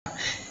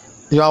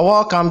You are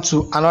welcome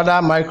to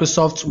another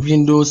Microsoft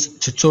Windows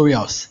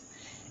tutorials.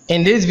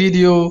 In this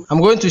video, I'm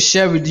going to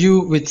share with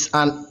you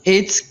an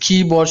 8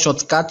 keyboard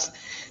shortcut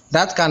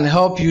that can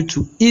help you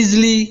to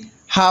easily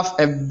have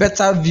a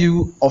better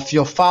view of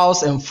your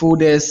files and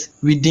folders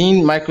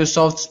within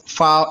Microsoft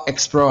File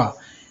Explorer.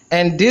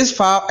 And this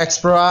File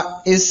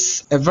Explorer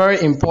is a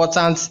very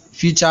important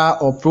feature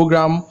or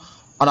program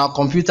on our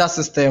computer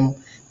system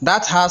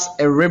that has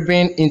a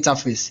ribbon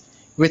interface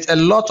with a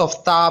lot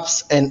of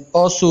tabs and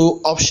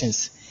also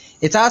options.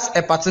 It has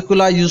a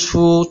particular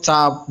useful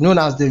tab known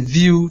as the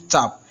View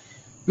tab,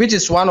 which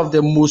is one of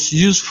the most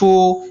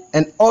useful,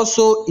 and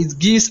also it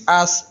gives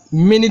us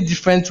many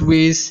different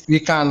ways we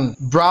can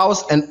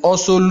browse and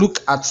also look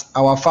at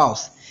our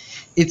files.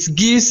 It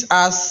gives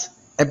us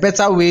a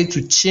better way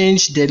to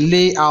change the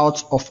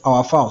layout of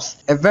our files,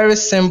 a very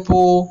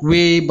simple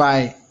way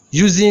by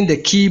using the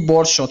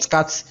keyboard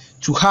shortcuts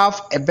to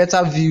have a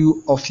better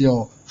view of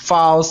your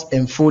files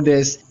and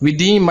folders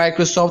within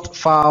Microsoft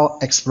File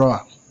Explorer.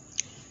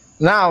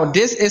 Now,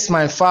 this is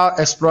my File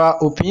Explorer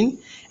open,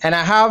 and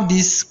I have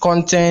these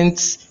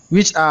contents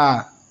which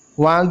are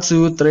 1,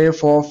 2, 3,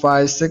 4,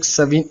 5, 6,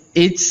 7,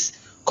 8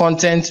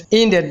 content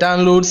in the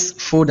downloads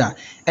folder,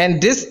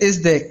 and this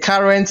is the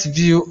current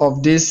view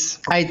of these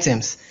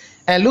items.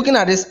 And looking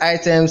at these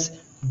items,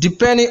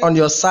 depending on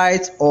your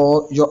sight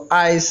or your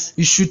eyes,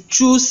 you should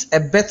choose a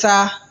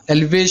better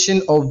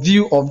elevation or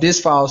view of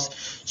these files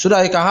so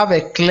that you can have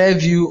a clear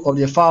view of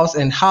the files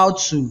and how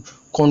to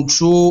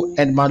control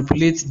and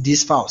manipulate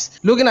these files.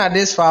 Looking at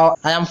this file,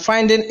 I am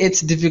finding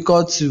it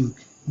difficult to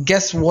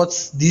guess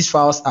what these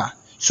files are,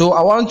 so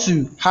I want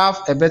to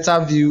have a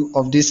better view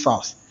of these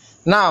files.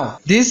 Now,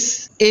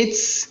 these 8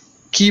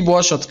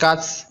 keyboard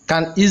shortcuts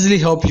can easily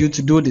help you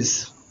to do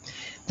this.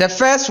 The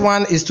first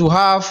one is to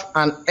have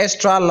an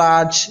extra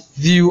large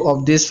view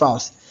of these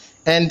files,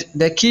 and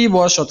the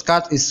keyboard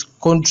shortcut is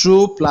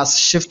Ctrl plus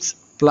Shift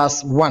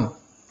plus 1,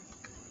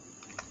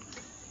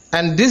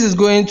 and this is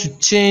going to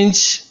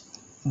change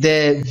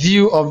the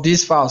view of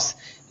these files.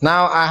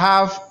 Now I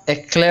have a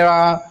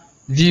clearer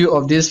view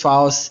of these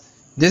files.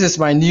 This is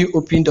my new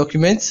open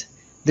document.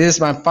 This is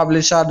my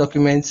publisher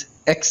document,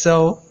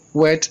 Excel,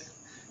 Word.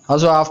 I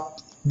also have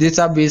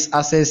database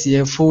access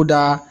here,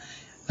 folder,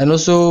 and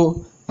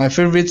also my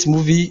favorite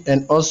movie,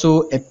 and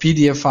also a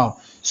PDF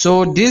file.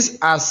 So this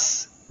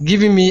has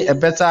given me a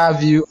better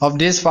view of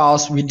these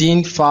files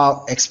within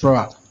File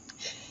Explorer.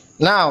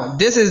 Now,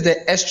 this is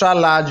the extra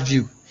large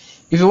view.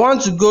 If you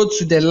want to go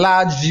to the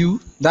large view,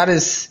 that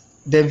is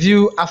the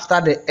view after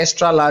the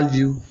extra large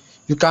view,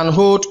 you can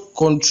hold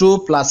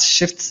Ctrl plus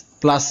Shift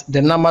plus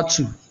the number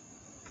 2.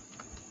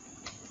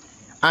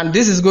 And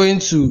this is going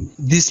to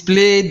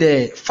display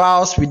the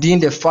files within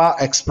the File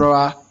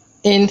Explorer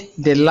in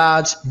the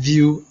large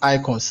view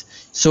icons.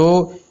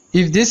 So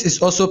if this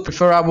is also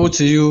preferable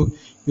to you,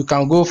 you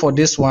can go for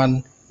this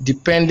one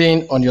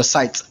depending on your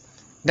site.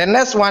 The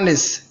next one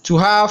is to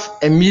have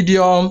a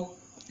medium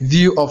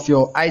view of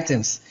your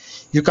items.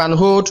 You can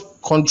hold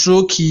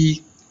Ctrl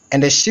key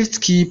and the Shift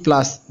key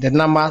plus the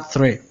number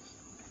 3.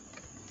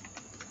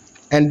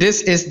 And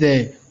this is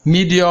the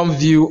medium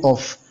view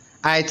of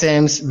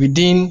items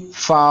within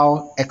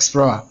File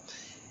Explorer.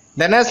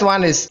 The next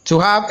one is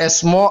to have a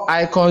small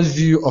icons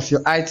view of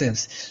your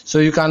items. So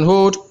you can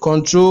hold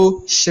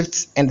Ctrl,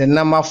 Shift, and the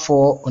number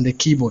 4 on the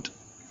keyboard.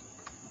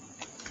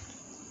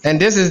 And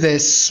this is the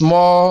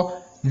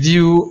small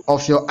view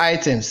of your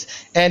items.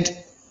 And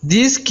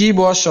this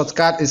keyboard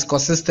shortcut is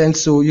consistent,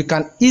 so you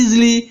can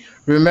easily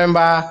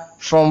remember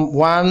from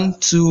 1,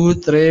 2,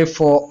 3,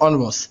 4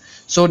 onwards.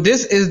 So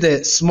this is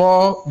the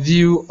small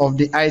view of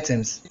the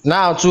items.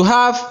 Now, to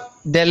have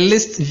the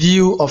list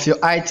view of your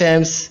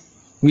items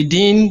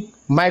within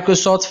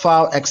Microsoft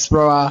File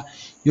Explorer,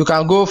 you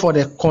can go for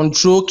the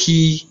Ctrl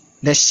key,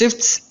 the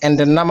Shift, and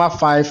the number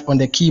 5 on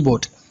the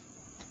keyboard.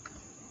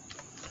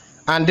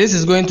 And this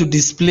is going to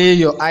display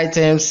your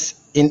items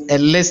in a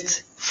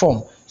list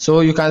form.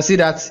 So you can see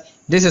that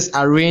this is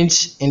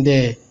arranged in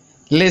the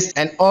list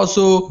and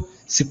also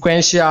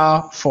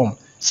sequential form.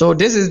 So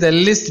this is the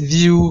list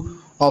view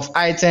of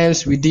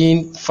items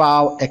within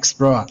File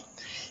Explorer.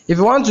 If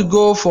you want to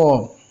go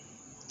for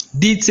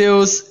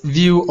details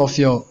view of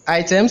your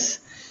items,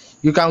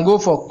 you can go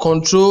for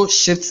Ctrl,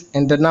 Shift,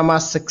 and the number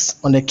 6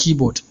 on the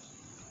keyboard.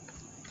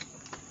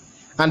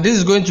 And this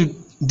is going to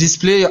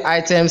display your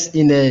items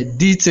in a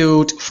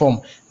detailed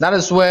form. That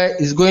is where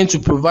it's going to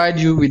provide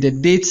you with the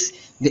dates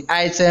the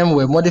item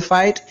were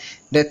modified,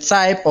 the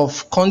type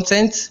of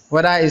content,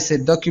 whether it's a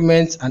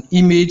document, an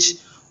image,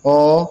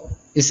 or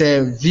it's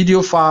a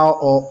video file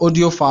or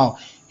audio file.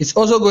 It's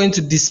also going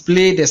to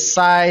display the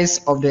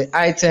size of the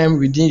item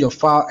within your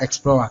File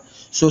Explorer.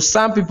 So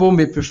some people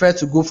may prefer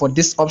to go for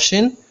this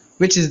option,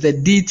 which is the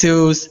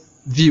details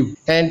view.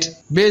 And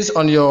based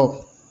on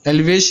your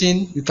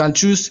elevation, you can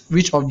choose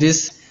which of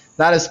this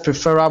that is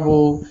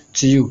preferable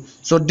to you.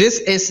 So this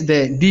is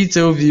the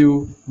detail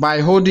view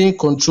by holding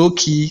Ctrl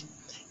key,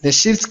 the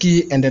Shift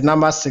key, and the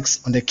number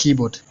 6 on the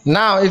keyboard.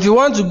 Now, if you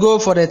want to go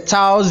for the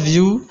tiles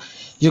view,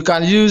 you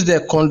can use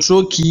the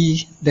Control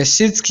key, the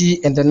Shift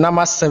key, and the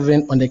number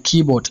 7 on the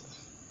keyboard.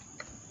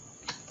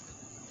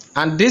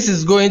 And this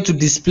is going to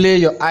display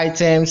your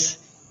items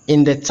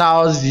in the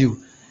tiles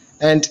view.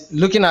 And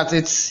looking at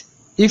it,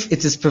 if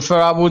it is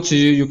preferable to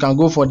you, you can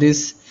go for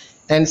this.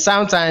 And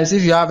sometimes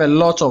if you have a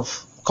lot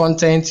of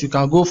content, you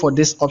can go for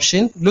this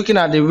option. Looking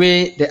at the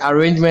way the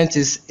arrangement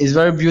is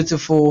very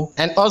beautiful,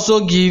 and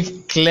also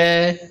give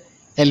clear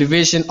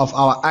elevation of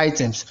our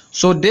items.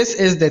 So this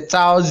is the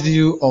tiles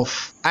view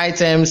of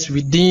items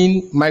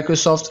within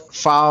Microsoft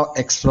File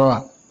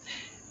Explorer.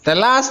 The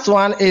last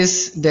one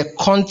is the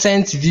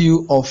content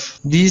view of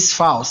these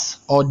files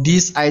or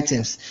these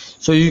items.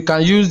 So you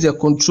can use the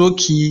Control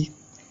key,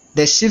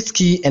 the Shift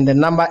key, and the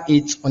number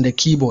 8 on the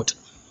keyboard.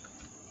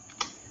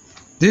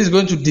 This is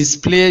going to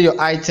display your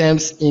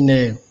items in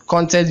a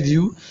content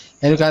view,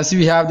 and you can see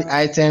we have the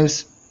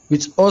items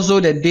with also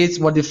the date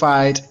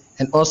modified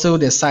and also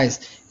the size.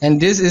 And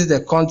this is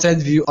the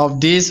content view of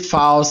these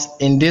files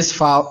in this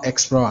File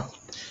Explorer.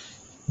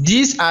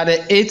 These are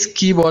the 8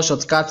 keyboard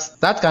shortcuts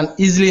that can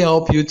easily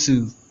help you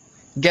to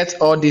get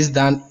all this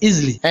done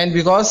easily. And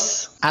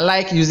because I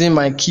like using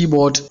my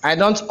keyboard, I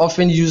don't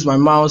often use my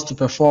mouse to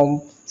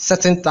perform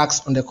certain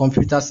tasks on the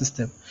computer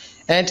system.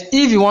 And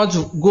if you want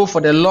to go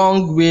for the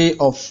long way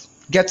of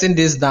getting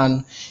this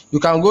done, you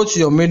can go to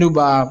your menu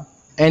bar,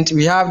 and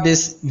we have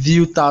this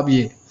View tab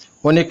here.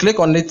 When you click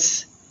on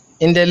it,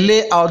 in the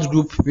layout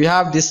group, we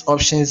have these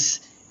options,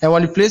 and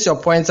when you place your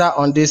pointer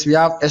on this, we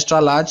have extra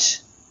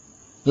large,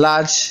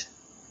 large,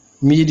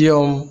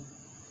 medium,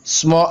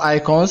 small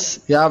icons.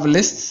 We have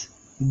lists,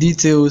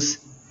 details,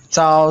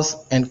 tiles,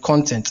 and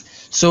content.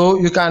 So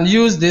you can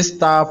use this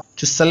tab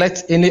to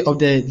select any of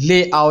the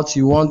layouts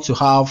you want to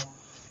have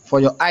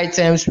for your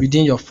items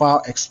within your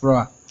File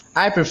Explorer.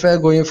 I prefer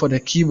going for the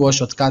keyboard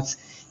shortcuts.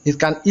 It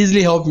can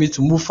easily help me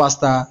to move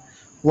faster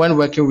when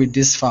working with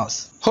these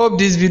files. Hope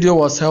this video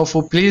was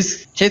helpful.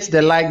 Please hit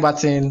the like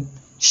button,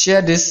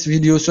 share this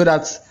video so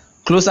that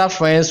closer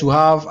friends will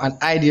have an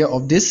idea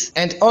of this,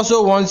 and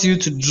also want you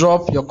to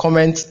drop your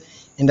comment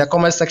in the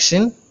comment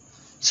section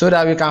so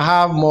that we can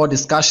have more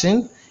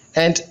discussion.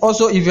 And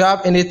also, if you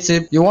have any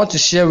tip you want to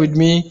share with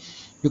me,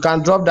 you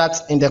can drop that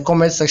in the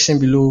comment section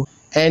below,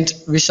 and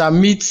we shall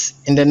meet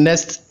in the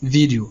next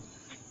video.